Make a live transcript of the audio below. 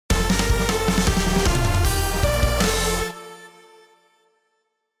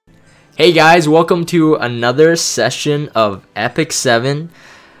Hey guys, welcome to another session of Epic 7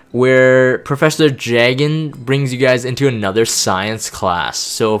 where Professor Jagan brings you guys into another science class.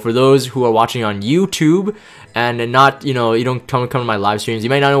 So for those who are watching on YouTube and not, you don't come to my live streams, you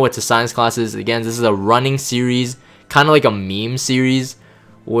might not know what the science class is. Again, this is a running series, kind of like a meme series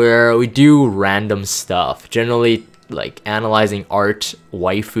where we do random stuff, generally like analyzing art,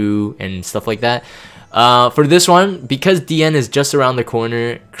 waifu, and stuff like that. For this one, because Diene is just around the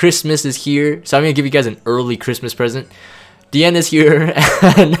corner, Christmas is here, so I'm gonna give you guys an early Christmas present. Diene is here,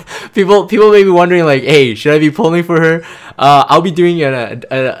 and people may be wondering like, hey, should I be pulling for her? I'll be doing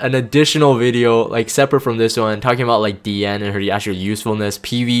an additional video like separate from this one, talking about like Diene and her actual usefulness,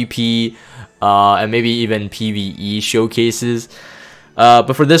 PvP, and maybe even PvE showcases.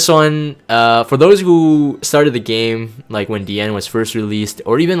 But for this one, for those who started the game like when Diene was first released,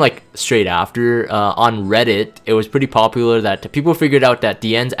 or even like straight after, on Reddit, it was pretty popular that people figured out that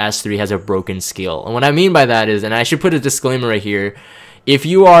Diene's S3 has a broken skill. And what I mean by that is, and I should put a disclaimer right here, if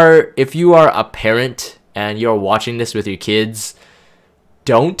you are a parent and you're watching this with your kids,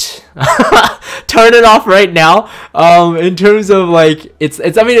 don't turn it off right now. In terms of like, it's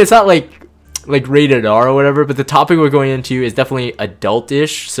not like rated R or whatever, but the topic we're going into is definitely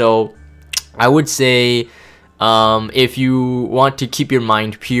adultish. So I would say if you want to keep your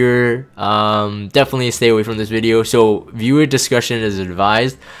mind pure, definitely stay away from this video. So viewer discretion is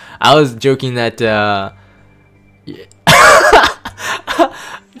advised. I was joking that I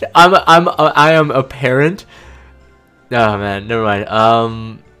am a parent. Oh man, never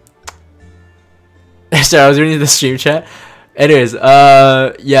mind. Sorry, I was reading the stream chat. Anyways,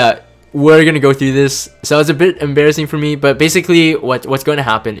 yeah, we're gonna go through this. So it's a bit embarrassing for me, but basically what's going to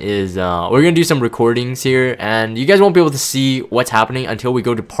happen is we're gonna do some recordings here, and you guys won't be able to see what's happening until we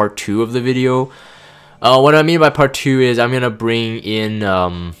go to part 2 of the video. What I mean by part 2 is I'm gonna bring in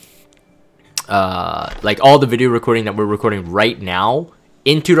like all the video recording that we're recording right now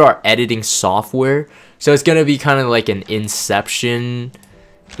into our editing software. So it's gonna be kind of like an inception,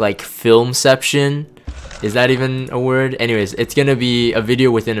 like filmception. Is that even a word? Anyways, it's gonna be a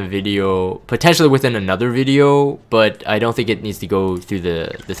video within a video, potentially within another video, but I don't think it needs to go through the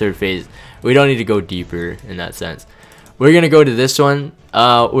third phase. We don't need to go deeper in that sense. We're gonna go to this one.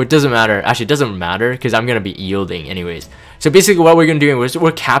 It doesn't matter. Actually, it doesn't matter because I'm gonna be yielding anyways. So basically what we're gonna do is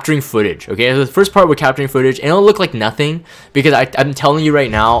we're capturing footage, okay? So the first part, we're capturing footage, and it'll look like nothing because I'm telling you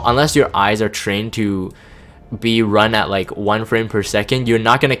right now, unless your eyes are trained to be run at like 1 frame per second, you're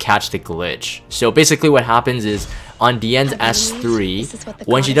not gonna catch the glitch. So basically what happens is on Diene's S3,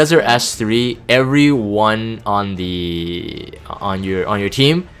 when she does her S3, everyone on your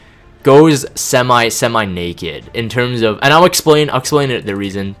team goes semi naked in terms of, and I'll explain it the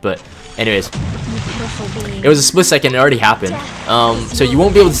reason, but anyways, it was a split second, it already happened. So you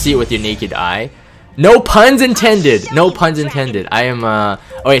won't be able to see it with your naked eye. No puns intended. No puns intended. I am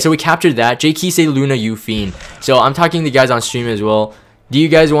okay, so we captured that. J Kisei Luna Yufin. So I'm talking to guys on stream as well. Do you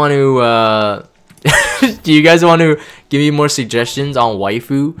guys want to do you guys want to give me more suggestions on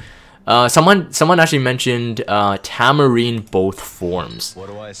waifu? Someone actually mentioned Tamarine both forms.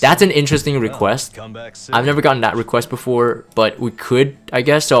 That's an interesting request. I've never gotten that request before, but we could, I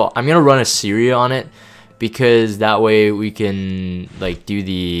guess. So I'm gonna run a series on it because that way we can like do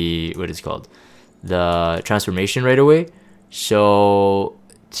the, what is it called, the transformation right away. So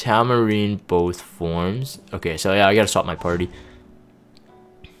Tamarine both forms. Okay, so yeah, I gotta stop my party.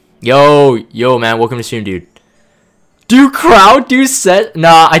 Yo man, welcome to stream, dude. Do crowd, do set.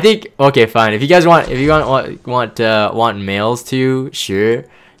 Nah, I think okay, fine. If you guys want males too, sure.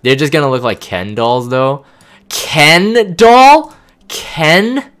 They're just gonna look like Ken dolls though. Ken dolls?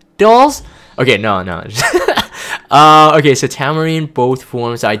 Okay, no. Okay, so Tamarine both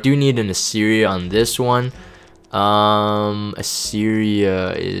forms. I do need an Assyria on this one.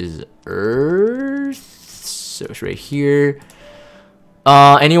 Assyria is Earth, so it's right here.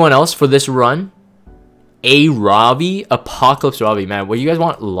 Anyone else for this run? A Robbie, Apocalypse Robbie, man. What, you guys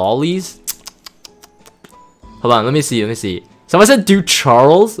want lollies? Hold on, let me see. Someone said do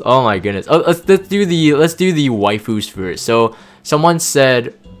Charles. Oh my goodness. Oh, let's do the waifus first. So someone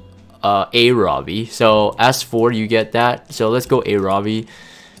said A Robbie. So S4, you get that. So let's go A Robbie.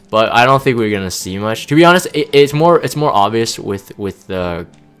 But I don't think we're gonna see much. To be honest, it's more obvious with girls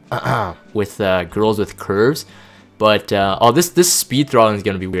with curves. But oh, this speed throttling is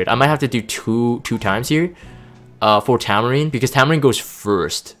gonna be weird. I might have to do two times here for Tamarine, because Tamarine goes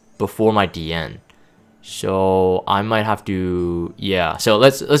first before my Diene. So I might have to, yeah. So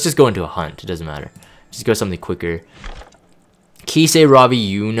let's just go into a hunt. It doesn't matter. Just go something quicker. Kisei Ravi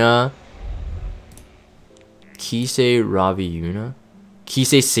Yuna.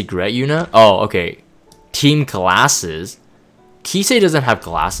 Kisei cigarette Yuna. Oh, okay. Team glasses. Kisei doesn't have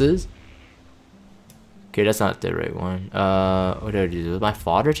glasses. Okay, that's not the right one. What did I do? My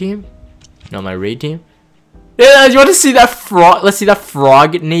fodder team? No, my raid team. Yeah, you want to see that frog? Let's see that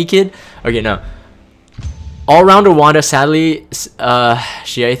frog naked. Okay, no. All-rounder Wanda. Sadly,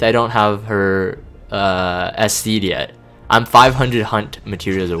 Shiaith, I don't have her SC'd yet. I'm 500 hunt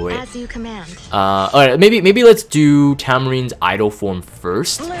materials away. As you command. Alright, maybe let's do Tamarine's idol form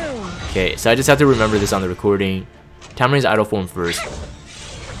first. Okay, so I just have to remember this on the recording. Tamarine's idol form first.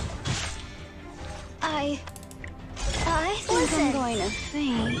 I think I'm going to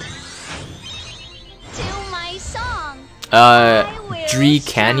faint. To my song. Dree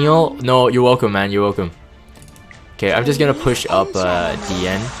Caniel? No, you're welcome, man. You're welcome. Okay, I'm just gonna push up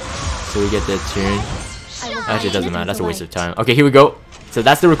Diene so we get the turn. Actually, it doesn't matter. That's a waste of time. Okay, here we go. So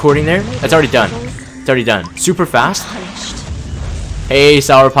that's the recording there. That's already done. It's already done. Super fast. Hey,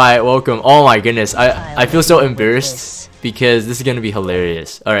 Sour Pie, welcome. Oh my goodness, I feel so embarrassed because this is gonna be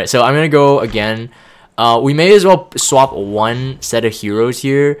hilarious. All right, so I'm gonna go again. We may as well swap one set of heroes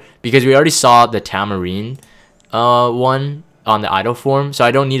here because we already saw the Tamarine one on the idol form, so I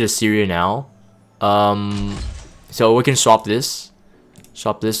don't need a Syria now. So we can swap this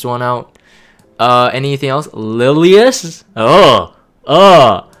one out. Anything else? Lilius?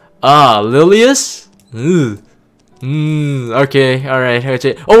 Lilius? Okay, alright.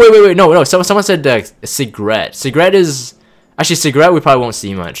 Oh, wait, no. Someone said cigarette. Cigarette is... Actually, cigarette we probably won't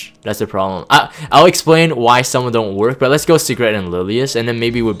see much. That's the problem. I'll explain why some don't work, but let's go cigarette and Lilius, and then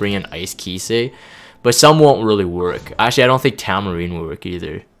maybe we'll bring in Ice Kisei. But some won't really work. Actually, I don't think Tamarine will work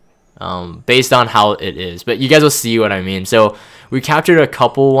either. Based on how it is. But you guys will see what I mean. So, we captured a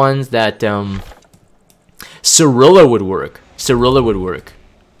couple ones that... Cirilla would work.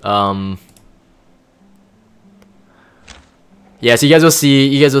 Yeah, so you guys will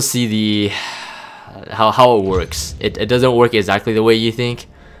see the how it works. It doesn't work exactly the way you think.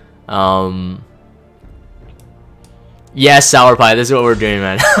 Yes, Sour Pie, this is what we're doing,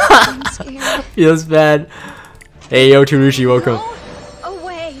 man. Feels bad. Hey, yo, Tarushi, welcome.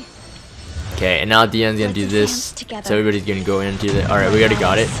 Okay, and now Diene's gonna do this. So everybody's gonna go into it. Alright, we already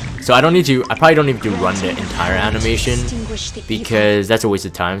got it. So I probably don't need to run the entire animation because that's a waste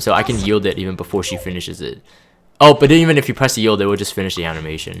of time. So I can yield it even before she finishes it. Oh, but even if you press yield, it will just finish the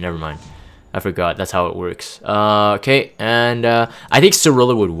animation. Never mind. I forgot. That's how it works. Okay, and I think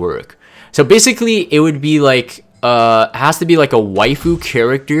Cirilla would work. So basically, it would be like, it has to be like a waifu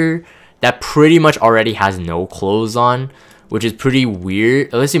character that pretty much already has no clothes on, which is pretty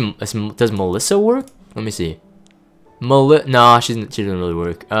weird. Let's see, does Melissa work? Let me see. Nah, she doesn't really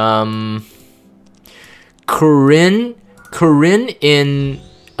work. Corinne in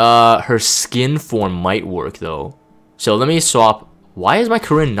her skin form might work though. So let me swap. Why is my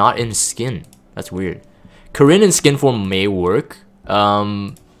Corinne not in skin? That's weird. Corinne in skin form may work.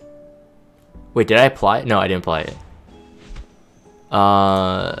 Wait, did I apply it? No, I didn't apply it.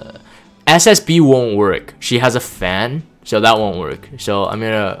 SSB won't work. She has a fan, so that won't work. So I'm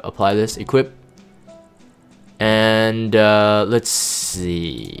gonna apply this, equip. And let's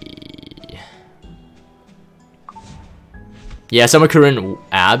see. Yeah, some of Corinne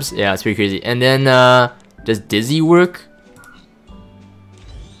abs. Yeah, it's pretty crazy. And then does Dizzy work?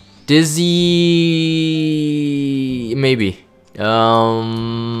 Dizzy maybe.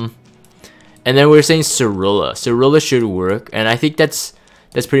 And then we're saying Cirilla. Cirilla should work, and I think that's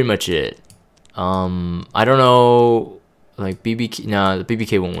pretty much it. I don't know, like BBK. Nah, the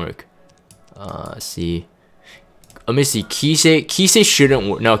BBK won't work. Let's see. Let me see. Kisei shouldn't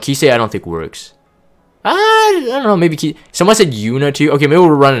work. No, Kisei I don't think works. I don't know. Maybe someone said Yuna too. Okay, maybe we'll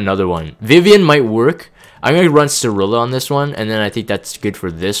run another one. Vivian might work. I'm gonna run Cirilla on this one, and then I think that's good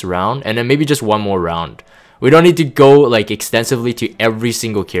for this round, and then maybe just one more round. We don't need to go like extensively to every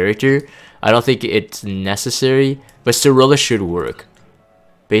single character. I don't think it's necessary, but Cirilla should work.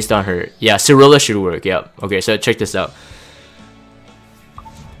 Based on her. Yeah, Cirilla should work. Yeah. Okay, so check this out.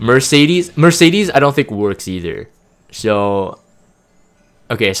 Mercedes I don't think works either. So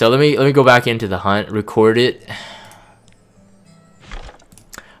okay, so let me go back into the hunt, record it.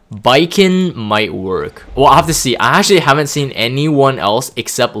 Biken might work. Well, I'll have to see. I actually haven't seen anyone else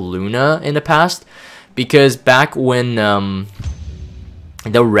except Luna in the past, because back when the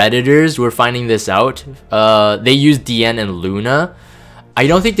Redditors were finding this out, they used Diene and Luna. I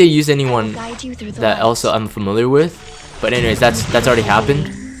don't think they used anyone that else I'm familiar with. But anyways, that's already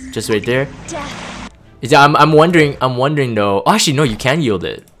happened. Just right there. I'm wondering though. Oh, actually no, you can yield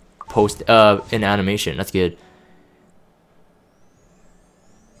it post in animation. That's good.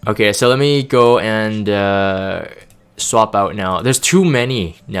 Okay, so let me go and swap out now. There's too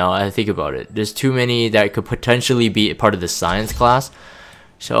many now. I think about it. There's too many that could potentially be part of the science class.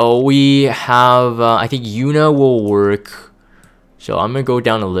 So we have, I think Yuna will work. So I'm gonna go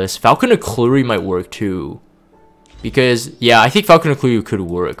down the list. Falcon and Clury might work too. Because, yeah, I think Falcon and Clury could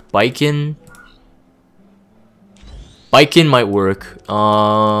work. Biken might work.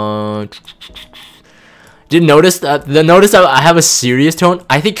 Did notice that I have a serious tone?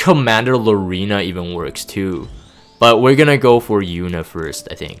 I think Commander Lorena even works too. But we're gonna go for Yuna first,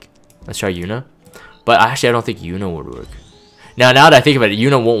 I think. Let's try Yuna. But actually I don't think Yuna would work. Now that I think about it,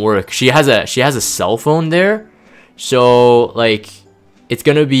 Yuna won't work. She has a cell phone there. So like it's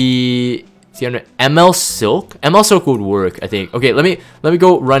gonna be ML Silk. ML Silk would work, I think. Okay, let me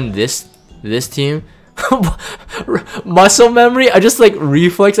go run this team. Muscle memory, I just like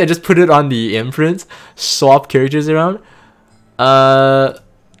reflex, I just put it on the imprint, swap characters around.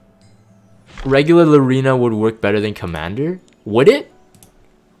 Regular Lorena would work better than Commander. Would it?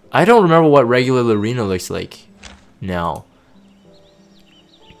 I don't remember what regular Lorena looks like now.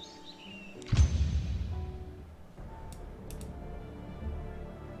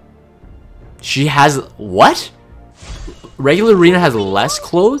 She has what? Regular Lorena has less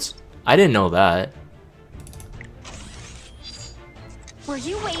clothes? I didn't know that. Were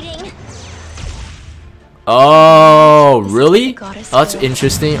you waiting? Oh, really? Oh, that's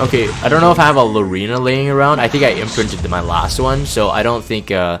interesting. Okay, I don't know if I have a Lorena laying around. I think I imprinted my last one, so I don't think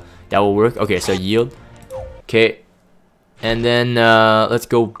that will work. Okay, so yield. Okay, and then let's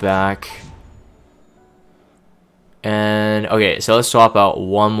go back. And okay, so let's swap out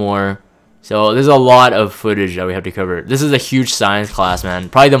one more. So there's a lot of footage that we have to cover. This is a huge science class, man.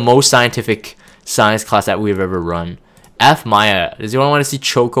 Probably the most scientific science class that we've ever run. F Maya. Does anyone want to see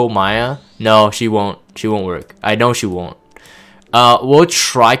Choco Maya? No, she won't. She won't work. I know she won't. We'll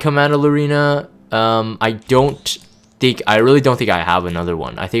try Commander Lorena. I really don't think I have another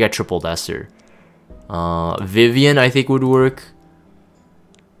one. I think I tripled Esther. Vivian, I think would work.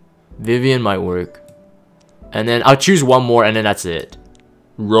 Vivian might work. And then I'll choose one more, and then that's it.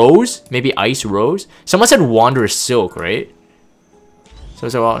 Rose? Maybe Ice Rose? Someone said Wanderer Silk, right?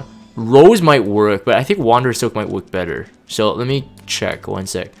 So Rose might work, but I think Wanderer Silk might work better. So let me check. One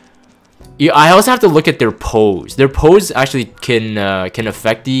sec. Yeah, I also have to look at their pose. Their pose actually can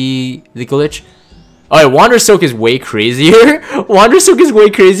affect the glitch. Alright, Wanderer Silk is way crazier. Wanderer Silk is way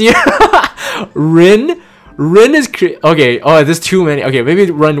crazier. Rin is okay. Oh, there's too many. Okay, maybe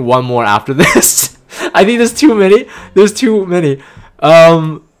run one more after this. I think there's too many. There's too many.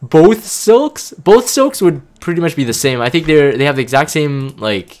 Both silks would pretty much be the same. I think they have the exact same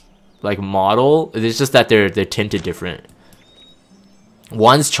like model. It's just that they're tinted different.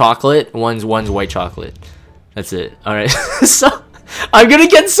 One's chocolate, one's white chocolate. That's it. All right. So I'm gonna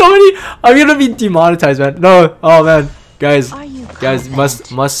get so many. I'm gonna be demonetized, man. No. Oh man, guys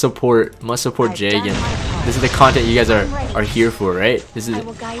must support Jay again. This is the content you guys are here for, right? This is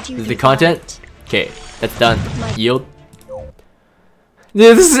the content. Okay, that's done. Yield.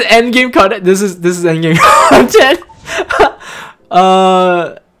 Yeah, this is endgame content. This is endgame content.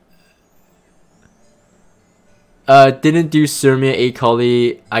 Didn't do Surmia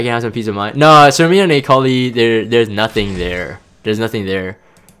Akali. I can have some peace of mind. No, Surmia and Akali, there's nothing there. There's nothing there.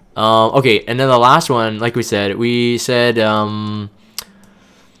 Okay, and then the last one, like we said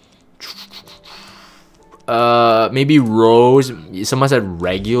maybe Rose. Someone said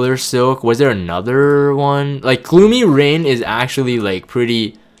regular Silk. Was there another one? Like Gloomy Rain is actually like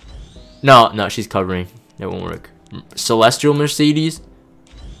pretty. No, she's covering. That won't work. Celestial Mercedes.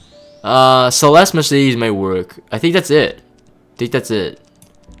 Celeste Mercedes might work. I think that's it.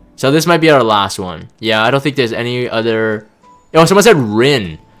 So this might be our last one. Yeah, I don't think there's any other. Oh, someone said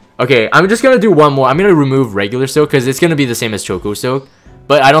Rin. Okay, I'm just gonna do one more. I'm gonna remove regular Silk because it's gonna be the same as Choco Silk.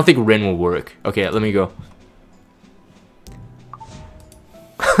 But I don't think Rin will work. Okay, let me go.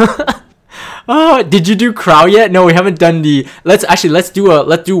 Oh, did you do Crow yet? No, we haven't done the. Let's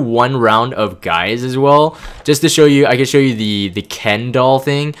do one round of guys as well, just to show you. I can show you the Ken doll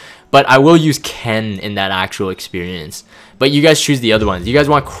thing, but I will use Ken in that actual experience. But you guys choose the other ones. You guys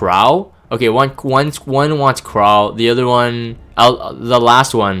want Crow? Okay, one wants Crow. The other one, the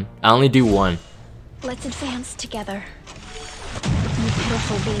last one. I only do one. Let's advance together. You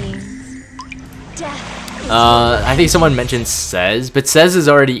pitiful beings. Death. I think someone mentioned Cez, but Cez is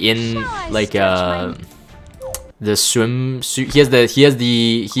already in like the swimsuit. He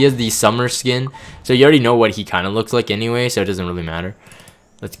has the summer skin, so you already know what he kind of looks like anyway, so it doesn't really matter.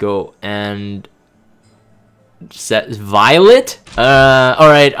 Let's go and set Violet. All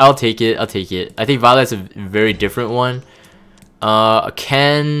right, I'll take it. I think Violet's a very different one.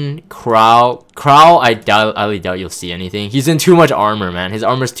 Ken, Crow, I highly doubt you'll see anything. He's in too much armor, man. His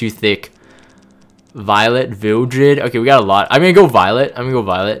armor's too thick. Violet, Vildred. Okay, we got a lot. I'm gonna go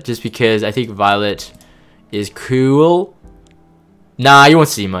Violet just because I think Violet is cool. Nah, you won't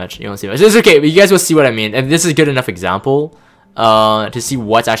see much. It's okay, but you guys will see what I mean. And this is a good enough example to see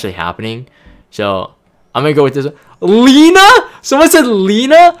what's actually happening. So I'm gonna go with this one. Lena? Someone said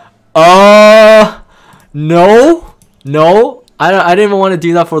Lena? No. I didn't even want to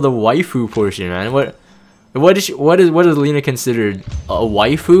do that for the waifu portion, man. What is Lena considered? A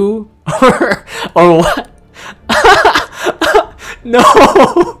waifu? or what?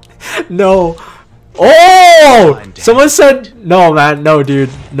 No. Oh! Someone said no, man. No, dude.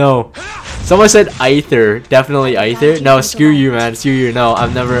 No. Someone said Aether. Definitely Aether. No, screw you, man. Screw you. No,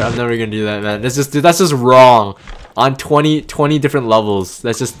 I'm never gonna do that, man. That's just wrong. On 20 different levels.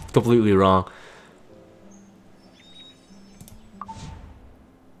 That's just completely wrong.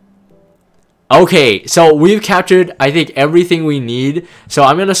 Okay, so we've captured, I think, everything we need. So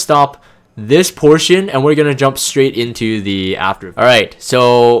I'm gonna stop this portion and we're gonna jump straight into the After Effects. Alright,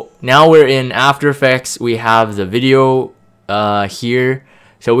 so now we're in After Effects. We have the video here,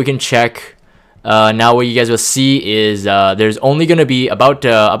 so we can check. Now what you guys will see is there's only gonna be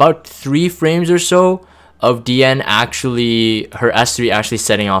about 3 frames or so of Diene actually, her S3 actually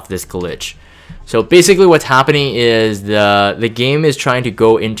setting off this glitch. So basically what's happening is the game is trying to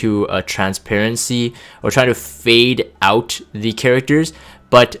go into a transparency or trying to fade out the characters,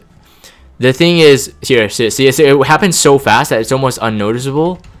 but the thing is here, see it happens so fast that it's almost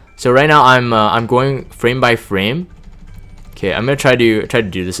unnoticeable. So right now I'm going frame by frame. Okay, I'm gonna try to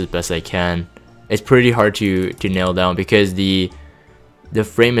do this as best I can. It's pretty hard to nail down because the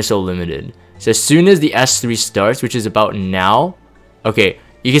frame is so limited. So as soon as the S3 starts, which is about now, okay,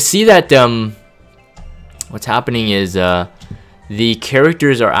 you can see that what's happening is the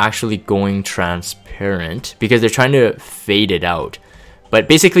characters are actually going transparent because they're trying to fade it out. But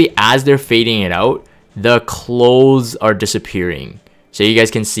basically, as they're fading it out, the clothes are disappearing. So you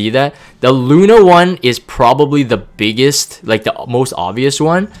guys can see that. The Luna one is probably the biggest, like the most obvious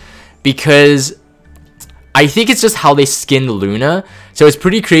one, because I think it's just how they skinned Luna. So it's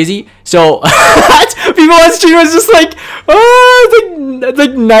pretty crazy. So people on stream was just like, oh, it's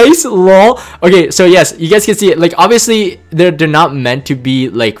like nice, lol. Okay, so yes, you guys can see it. Like obviously they're not meant to be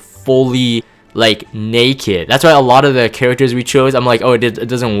like fully like naked. That's why a lot of the characters we chose, I'm like, oh, it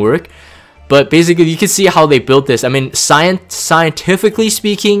doesn't work. But basically you can see how they built this. I mean, scientifically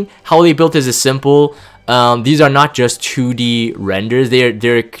speaking, how they built this is simple. These are not just 2D renders, they're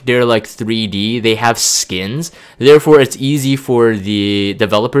like 3D. They have skins, therefore it's easy for the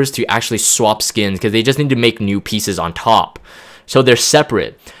developers to actually swap skins because they just need to make new pieces on top, so they're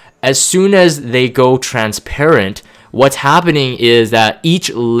separate. As soon as they go transparent, what's happening is that each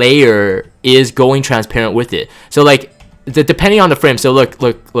layer is going transparent with it. So like depending on the frame, so look,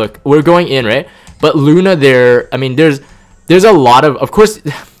 we're going in, right? But Luna there, I mean there's a lot of course,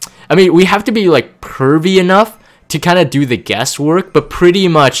 I mean, we have to be like pervy enough to kind of do the guesswork, but pretty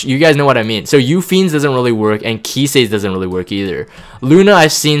much you guys know what I mean. So Euphines doesn't really work and Kise's doesn't really work either. Luna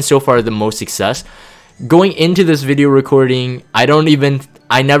I've seen so far the most success. Going into this video recording, I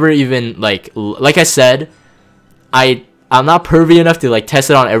never even like I said, I'm not pervy enough to like test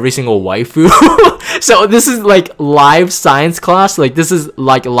it on every single waifu. So this is like live science class, like this is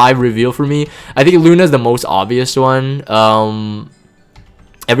like live reveal for me. I think Luna's the most obvious one.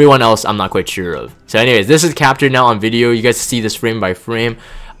 Everyone else I'm not quite sure of. So anyways, this is captured now on video. You guys see this frame by frame.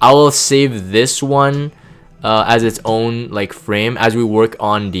 I will save this one as its own like frame as we work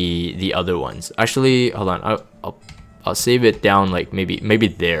on the other ones. Actually, hold on. I'll save it down like maybe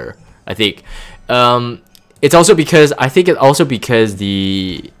there. I think it's also because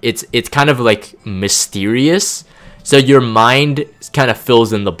it's kind of like mysterious. So your mind kind of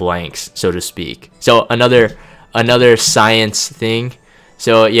fills in the blanks, so to speak. So another science thing.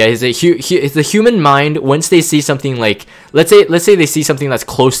 So yeah, it's the human mind. Once they see something like, let's say they see something that's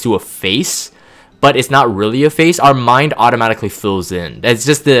close to a face, but it's not really a face, our mind automatically fills in. That's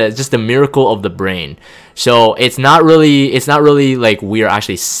just the miracle of the brain. So it's not really like we are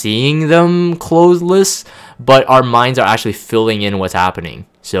actually seeing them clothesless, but our minds are actually filling in what's happening.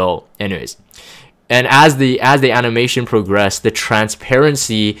 So anyways, and as the animation progressed, the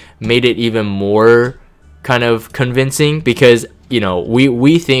transparency made it even more kind of convincing because, you know,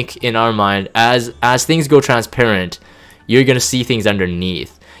 we think in our mind as things go transparent, you're gonna see things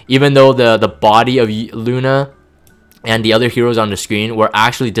underneath. Even though the body of Luna and the other heroes on the screen were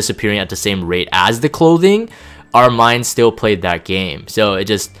actually disappearing at the same rate as the clothing, our mind still played that game. So it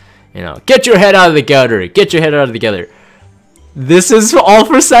just, you know, get your head out of the gutter, get your head out of the gutter. This is all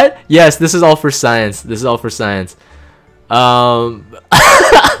for science. Yes, this is all for science. This is all for science.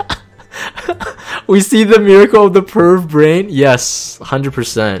 We see the miracle of the perv brain. Yes,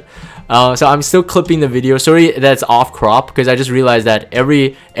 100%. So I'm still clipping the video. Sorry that's off crop because I just realized that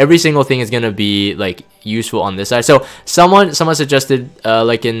every single thing is gonna be like useful on this side. So someone suggested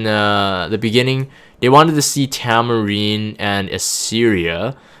like in the beginning they wanted to see Tamarine and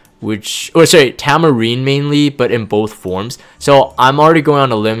Assyria, Tamarine mainly, but in both forms. So I'm already going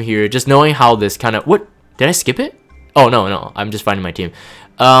on a limb here, just knowing how this kind of what did I skip it? Oh no, I'm just finding my team.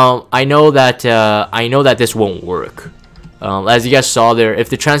 I know that this won't work. As you guys saw there, if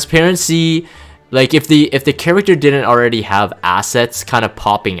the transparency, like if the character didn't already have assets kind of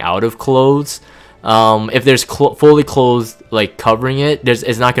popping out of clothes, if there's fully clothed like covering it,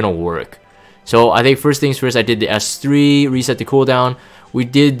 it's not gonna work. So I think first things first, I did the S3, reset the cooldown. We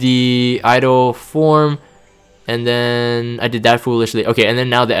did the idle form, and then I did that foolishly. Okay, and then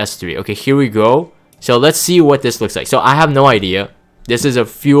now the S3. Okay, here we go. So let's see what this looks like. So I have no idea. This is a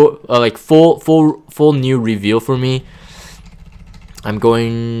few like full new reveal for me. I'm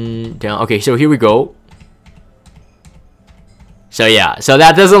going down. Okay, so here we go. So yeah, so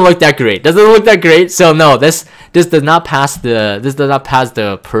that doesn't look that great. So no, this does not pass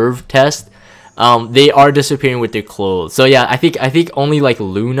the perv test. They are disappearing with their clothes. So yeah, I think only like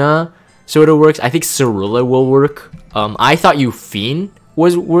Luna sort of works. I think Cirilla will work. I thought Euphine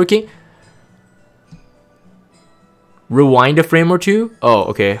was working. Rewind a frame or two. Oh,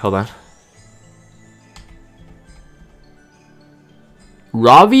 okay, hold on.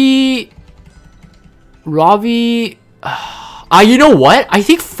 Ravi. You know what? I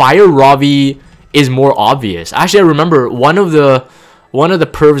think Fire Ravi is more obvious. Actually, I remember one of the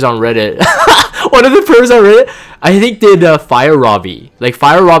pervs on Reddit. I think did Fire Ravi. Like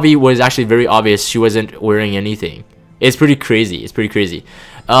Fire Ravi was actually very obvious. She wasn't wearing anything. It's pretty crazy.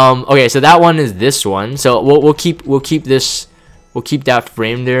 Okay, so that one is this one. So we'll keep that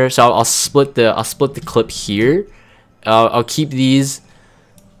frame there. So I'll split the clip here. I'll keep these.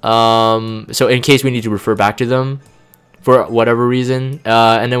 So in case we need to refer back to them for whatever reason.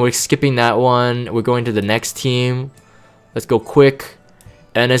 And then we're skipping that one. We're going to the next team. Let's go quick.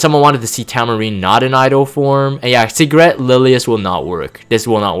 And then someone wanted to see Tamarine not in idle form. And yeah, Cigarette Lilius will not work. This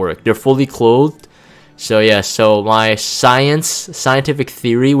will not work. They're fully clothed. So yeah, so my scientific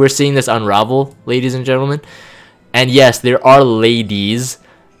theory, we're seeing this unravel, ladies and gentlemen. And yes, there are ladies,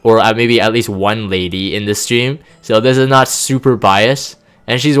 or maybe at least one lady in this stream. So this is not super biased.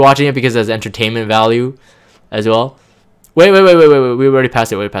 And she's watching it because there's entertainment value as well. Wait. We already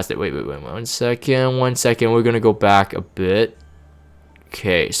passed it. Wait. 1 second. We're going to go back a bit.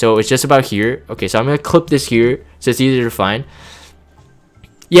 Okay, so it's just about here. Okay, so I'm going to clip this here so it's easier to find.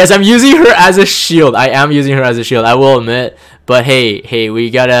 Yes, I'm using her as a shield. I am using her as a shield, I will admit. But hey, we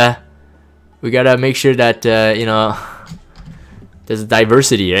gotta make sure that, you know, there's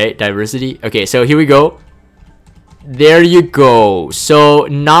diversity, right? Diversity. Okay, so here we go. There you go. So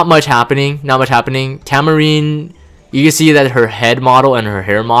not much happening. Tamarine, you can see that her head model and her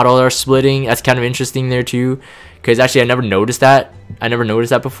hair model are splitting. That's kind of interesting there too, because actually I never noticed that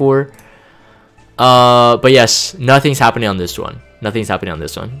before. But yes, nothing's happening on this one.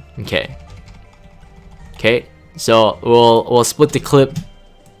 Okay, so we'll split the clip,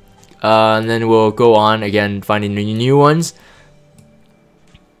 and then we'll go on again finding new ones.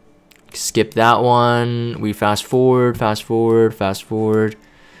 Skip that one. We fast forward.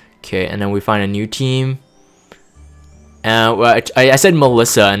 Okay, and then we find a new team. And I said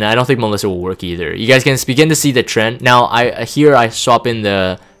Melissa, and I don't think Melissa will work either. You guys can begin to see the trend. Now I swap in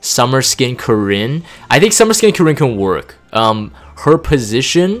the Summer Skin Corinne. I think Summer Skin Corinne can work. Her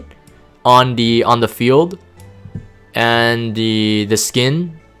position on the field and the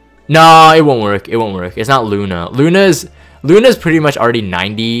skin. No, it won't work. It's not Luna. Luna's pretty much already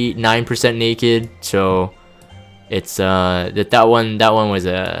 99% naked, so it's that one's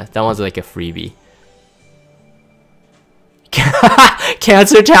like a freebie.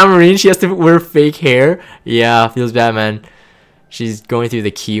 Cancer Tamarine, she has to wear fake hair. Yeah, feels bad, man. She's going through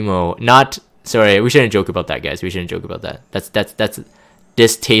the chemo. Sorry, we shouldn't joke about that, guys. We shouldn't joke about that. That's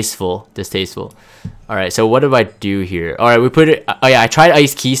distasteful. All right, so what do I do here? All right, we put it. Oh yeah, I tried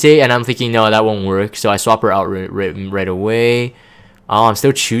Ice Kisei, and I'm thinking no, that won't work. So I swap her out right away. Oh, I'm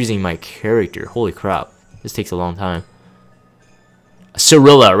still choosing my character. Holy crap, this takes a long time.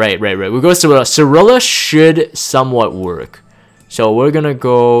 Cirilla, right. We go Cirilla. Cirilla should somewhat work. So we're gonna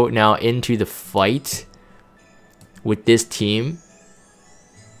go now into the fight with this team.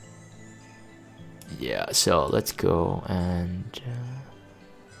 Yeah, so let's go and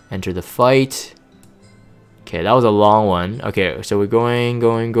enter the fight. Okay, that was a long one. Okay, so we're going.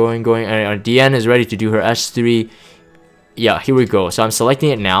 And Diene is ready to do her S3. Yeah, here we go. So I'm selecting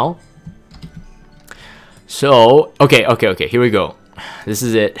it now. So, okay, here we go. This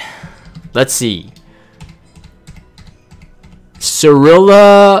is it. Let's see.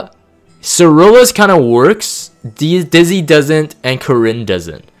 Cyrilla's kind of works. Dizzy doesn't, and Corinne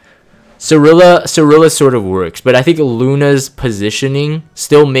doesn't. Cyrilla sort of works, but I think Luna's positioning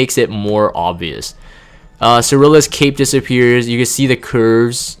still makes it more obvious. Cyrilla's cape disappears. You can see the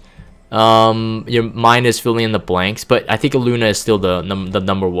curves. Your mind is filling in the blanks, but I think Luna is still the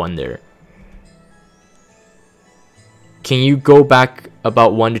number one there. Can you go back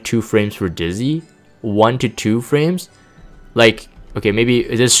about 1 to 2 frames for Dizzy? 1 to 2 frames? Like, okay, maybe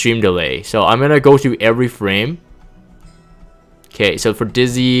it's a stream delay. So I'm gonna go through every frame. Okay, so for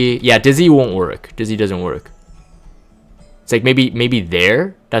Dizzy, yeah, Dizzy won't work. Dizzy doesn't work. It's like maybe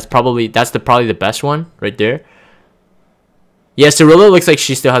there. That's probably the best one right there. Yeah, Cyrilla looks like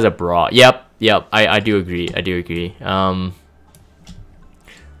she still has a bra. Yep. I do agree.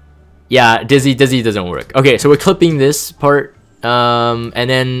 Yeah, Dizzy doesn't work. Okay, so we're clipping this part, and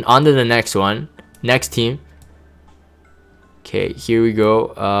then on to the next one. Next team. Okay, here we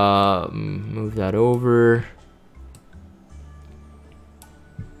go. Move that over.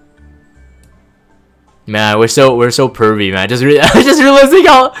 Man, we're so pervy, man. Just realizing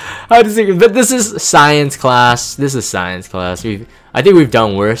how to sing. But this is science class. I think we've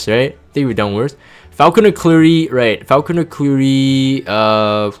done worse, right? Falcon O'Cleary, right? Falcon O'Cleary.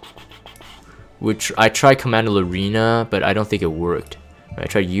 Which I tried Commander Lorena, but I don't think it worked. I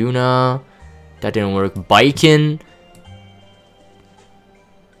tried Yuna, that didn't work. Baiken.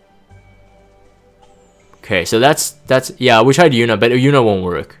 Okay, so that's yeah. We tried Yuna, but Yuna won't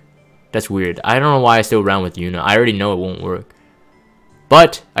work. That's weird. I don't know why I still ran with Yuna. I already know it won't work.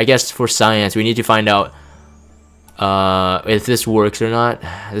 But I guess for science, we need to find out if this works or not.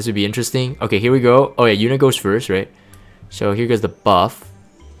 This would be interesting. Okay, here we go. Oh yeah, Yuna goes first, right? So here goes the buff.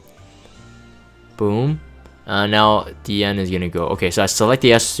 Boom. Now Diene is gonna go. Okay, so I select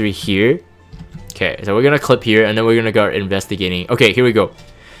the S3 here. Okay, so we're gonna clip here, and then we're gonna go investigating. Okay, here we go.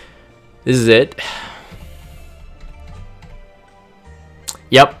 This is it.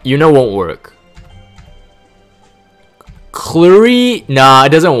 Yep, Yuna won't work. Cleary, nah, it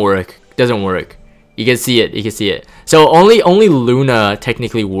doesn't work. You can see it. So only Luna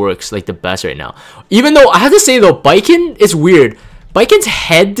technically works like the best right now. Even though I have to say though, Baiken is weird. Baiken's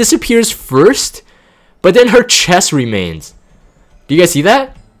head disappears first, but then her chest remains. Do you guys see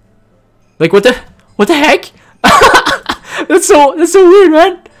that? Like what the heck? That's so weird,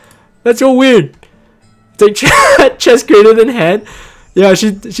 man. That's so weird. It's like chest greater than head. Yeah,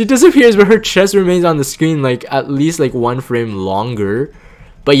 she disappears, but her chest remains on the screen like at least like 1 frame longer.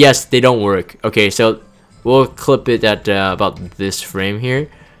 But yes, they don't work. Okay, so we'll clip it at about this frame here.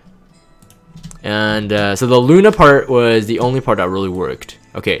 And so the Luna part was the only part that really worked.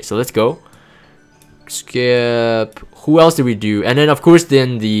 Okay, so let's go. Skip. Who else did we do? And then of course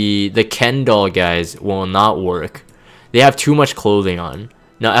then the Ken doll guys will not work. They have too much clothing on.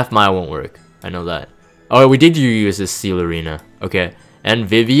 No, F Maya won't work. I know that. Oh, we did use this Seal Arena. Okay. And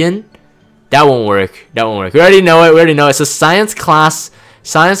Vivian, that won't work. We already know it. So science class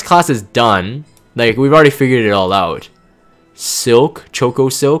is done. Like we've already figured it all out. Choco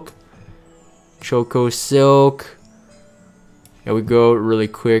Silk. Here we go really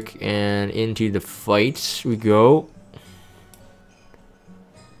quick and into the fight we go.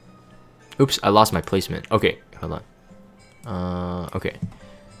 Oops, I lost my placement. Okay, hold on. Okay.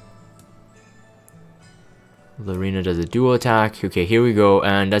 Lorena does a dual attack. Okay, here we go,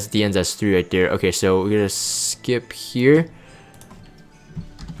 and that's Diene's S3 right there. Okay, so we're gonna skip here.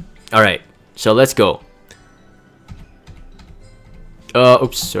 Alright, so let's go.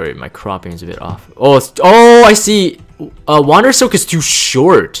 Oops, sorry, my cropping is a bit off. Oh, I see. Wander Silk is too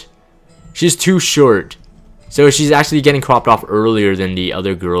short. She's too short. So she's actually getting cropped off earlier than the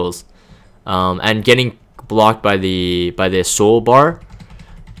other girls. And getting blocked by the soul bar.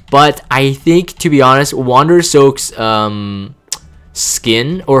 But I think, to be honest, Wander Silk's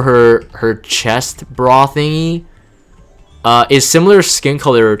skin or her chest bra thingy is similar skin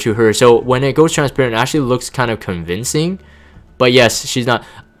color to her. So when it goes transparent, it actually looks kind of convincing. But yes, she's not.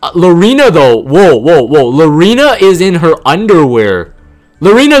 Lorena though, whoa. Lorena is in her underwear.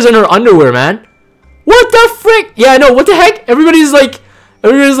 Lorena's in her underwear, man. What the frick? Yeah, I know. What the heck? Everybody's like,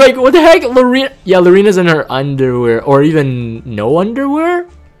 what the heck? Lorena. Yeah, Lorena's in her underwear, or even no underwear.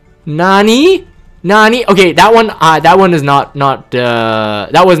 Nani? Okay, that one is not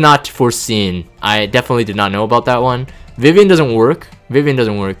that was not foreseen. I definitely did not know about that one. Vivian doesn't work.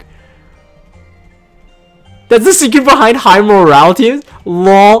 That's the secret behind high morale teams?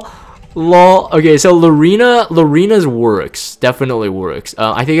 Lol. Lol. Okay, so Lorena's works. Definitely works.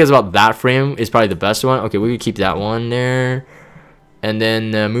 I think it's about that frame is probably the best one. Okay, we could keep that one there. And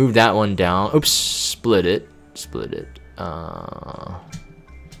then move that one down. Oops, split it. Split it.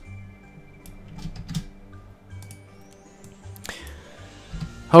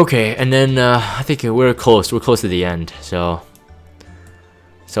 Okay, and then I think we're close. We're close to the end. So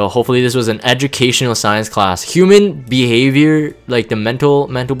hopefully this was an educational science class. Human behavior, like the mental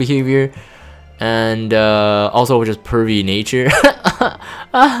behavior, and also just pervy nature.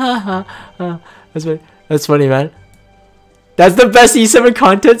 That's funny, man. That's the best E7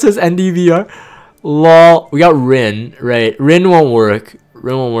 content, says NDVR. Lol. We got Rin, right? Rin won't work.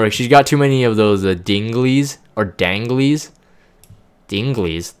 Rin won't work. She's got too many of those dinglies or danglies.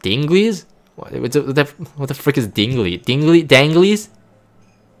 Dinglies? Dinglies? What the frick is dingly? Danglies?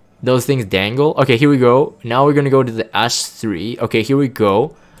 Those things dangle. Okay, here we go. Now we're gonna go to the S3. Okay, here we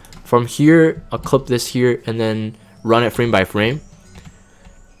go. From here, I'll clip this here and then run it frame by frame.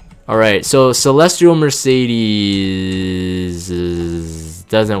 Alright, so Celestial Mercedes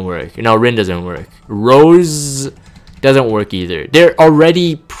doesn't work. No, Rin doesn't work. Rose doesn't work either. They're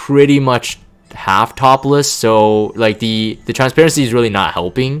already pretty much half topless, so like the transparency is really not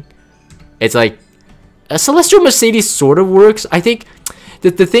helping. It's like a Celestial Mercedes sort of works. I think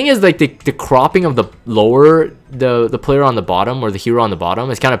the thing is like the cropping of the lower the player on the bottom or the hero on the bottom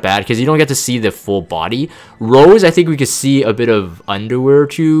is kind of bad because you don't get to see the full body. Rose, I think we could see a bit of underwear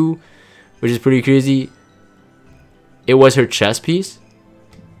too, which is pretty crazy. It was her chest piece.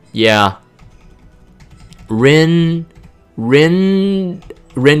 Yeah. Rin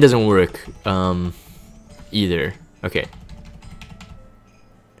doesn't work either. Okay.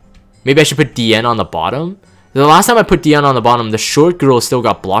 Maybe I should put Diene on the bottom. The last time I put Diene on the bottom, the short girl still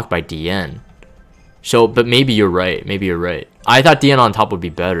got blocked by Diene. So, but maybe you're right. Maybe you're right. I thought Diene on top would be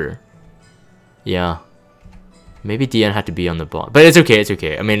better. Yeah. Maybe Diene had to be on the bottom. But it's okay. It's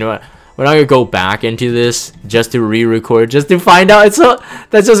okay. I mean, we're not gonna go back into this just to re-record, just to find out. It's so,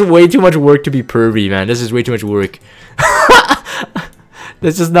 that's just way too much work to be pervy, man. This is way too much work.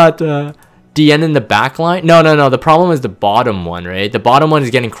 This is not Diene in the back line. No. The problem is the bottom one, right? The bottom one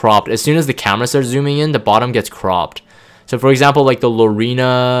is getting cropped. As soon as the camera starts zooming in, the bottom gets cropped. So for example, like the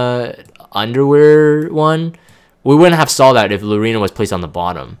Lorena underwear one, we wouldn't have saw that if Lorena was placed on the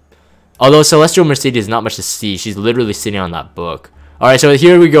bottom. Although Celestial Mercedes is not much to see. She's literally sitting on that book. Alright, so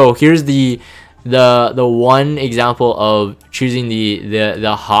here we go. Here's the one example of choosing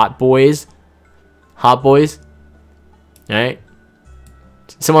the hot boys. Hot boys. Alright.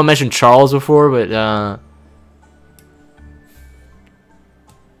 Someone mentioned Charles before, but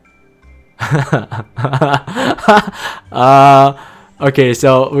okay,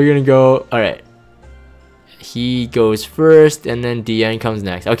 so we're gonna go. Alright. He goes first, and then Diene comes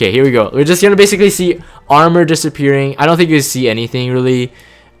next. Okay, here we go. We're just gonna basically see armor disappearing. I don't think you see anything really.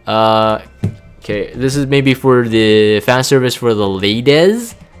 Okay, this is maybe for the fan service for the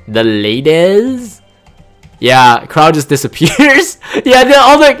ladies. The ladies. Yeah, crowd just disappears. Yeah,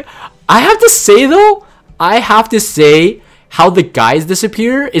 all the. I have to say though, how the guys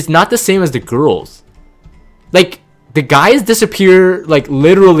disappear is not the same as the girls. Like the guys disappear like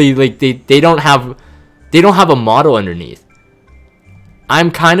literally, like they don't have a model underneath.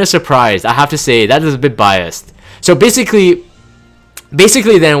 I'm kind of surprised. I have to say that is a bit biased. So basically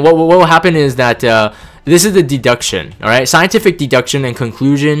then what will happen is that this is the deduction. All right, scientific deduction and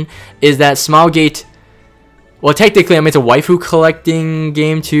conclusion is that Smilegate. Well, technically, I mean, it's a waifu collecting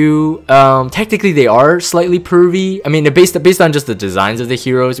game too. Technically, they are slightly pervy. I mean, they're based on just the designs of the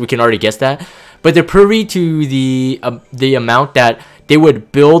heroes. We can already guess that. But they're pervy to the amount that they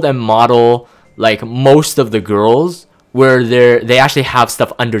would build and model like most of the girls, where they actually have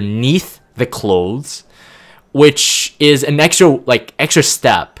stuff underneath the clothes, which is an extra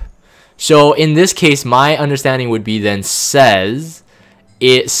step. So in this case, my understanding would be then Sez's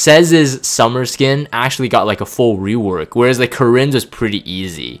summer skin actually got like a full rework, whereas like Corinne's was pretty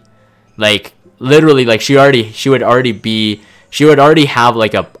easy. Like literally, like she would already have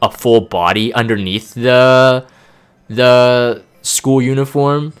like a full body underneath the school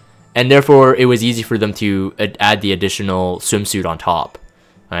uniform, and therefore it was easy for them to add the additional swimsuit on top.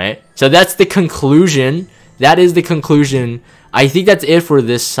 Alright, so that's the conclusion. That is the conclusion. I think that's it for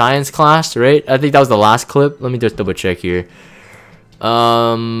this science class, right? I think that was the last clip. Let me just double check here.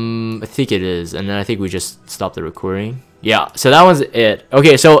 I think it is, and then I think we just stopped the recording. Yeah, so that was it.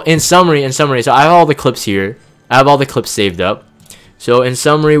 Okay, so in summary, so I have all the clips here. I have all the clips saved up. So in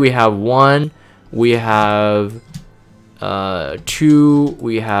summary, we have 1, we have 2,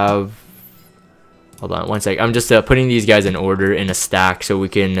 we have Hold on 1 sec. I'm just putting these guys in order in a stack so we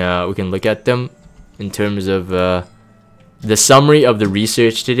can look at them in terms of the summary of the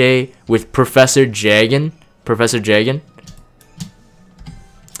research today with Professor Jagan. Professor Jagan.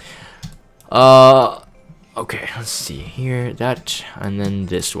 Okay, let's see here, that, and then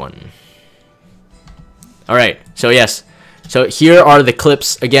this one. All right, so yes, so here are the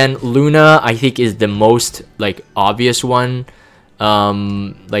clips again. Luna, I think, is the most like obvious one.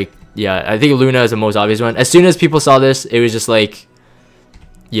 Like, yeah, I think Luna is the most obvious one. As soon as people saw this, it was just like,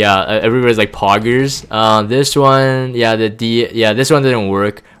 yeah, everybody's like poggers. This one, yeah, this one didn't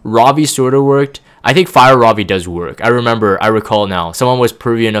work. Robbie sort of worked. I think Fire Robbie does work. I recall now. Someone was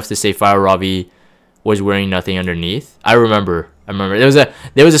pervy enough to say Fire Robbie was wearing nothing underneath. I remember. There was a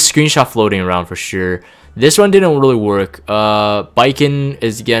screenshot floating around for sure. This one didn't really work. Biken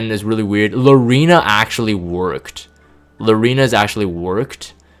is really weird. Lorena actually worked. Lorena's actually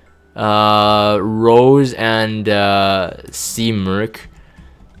worked. Rose and C Merc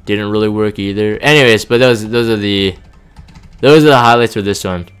didn't really work either. Anyways, but those are the highlights for this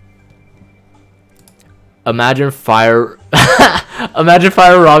one. Imagine Fire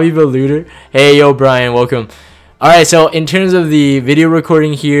Robbie but looter. Hey yo Brian, welcome. Alright, so in terms of the video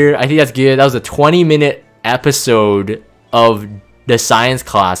recording here, I think that's good. That was a 20-minute episode of the science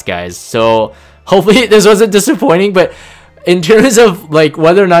class, guys. So hopefully this wasn't disappointing, but in terms of like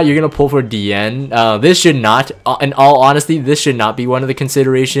whether or not you're gonna pull for Diene, this should not, in all honesty, this should not be one of the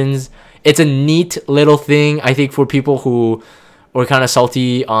considerations. It's a neat little thing, I think, for people who were kind of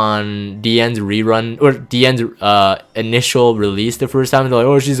salty on Diene's rerun or Diene's initial release the first time. They're like,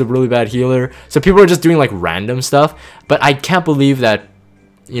 oh, she's a really bad healer. So people are just doing like random stuff. But I can't believe that,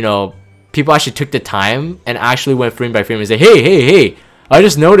 you know, people actually took the time and actually went frame by frame and say, hey, I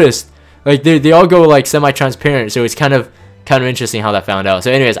just noticed. Like they all go like semi-transparent. So it's kind of interesting how that found out.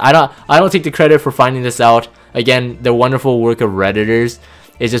 So anyways, I don't take the credit for finding this out. Again, the wonderful work of Redditors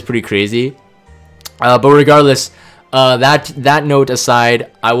is just pretty crazy. But regardless, that note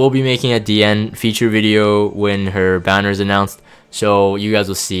aside, I will be making a Diene feature video when her banner is announced, so you guys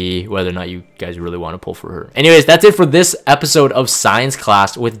will see whether or not you guys really want to pull for her. Anyways, that's it for this episode of Science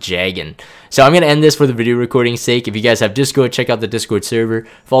Class with Jagan. So I'm going to end this for the video recording's sake. If you guys have Discord, check out the Discord server,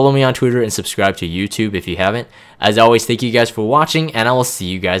 follow me on Twitter, and subscribe to YouTube if you haven't. As always, thank you guys for watching, and I will see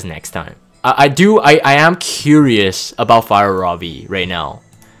you guys next time. I am curious about Fire Robbie right now.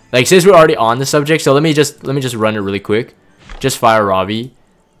 Like, since we're already on the subject, so let me just run it really quick. Just Fire Robbie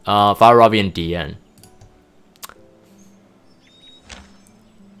and Diene.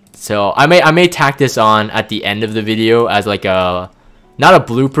 So I may tack this on at the end of the video as like a, not a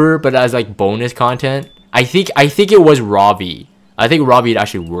blooper, but as like bonus content. I think it was Robbie. I think Robbie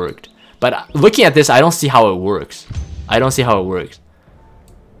actually worked. But looking at this, I don't see how it works.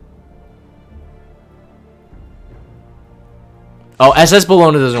 Oh, SS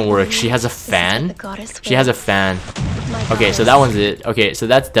Bologna doesn't work. She has a fan. She has a fan. Okay, so that one's it. Okay, so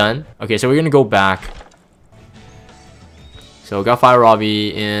that's done. Okay, so we're gonna go back. So got Fire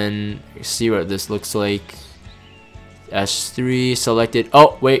Robbie in. See what this looks like. S3 selected.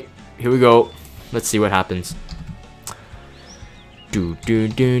 Oh wait, here we go. Let's see what happens. Does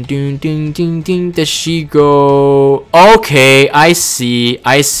she go? Okay, I see.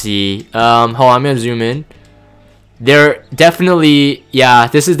 Hold on, I'm gonna zoom in. They're definitely, yeah,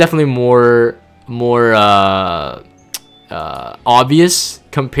 this is definitely more obvious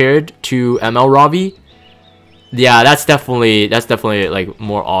compared to ML Robbie. Yeah, that's definitely like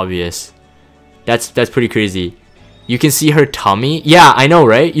more obvious. That's pretty crazy. You can see her tummy. Yeah, I know,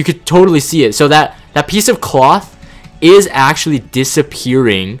 right? You could totally see it. So that piece of cloth is actually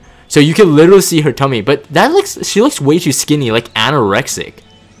disappearing. So you can literally see her tummy. But she looks way too skinny, like anorexic.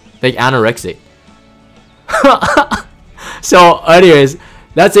 So anyways,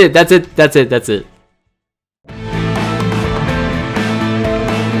 that's it.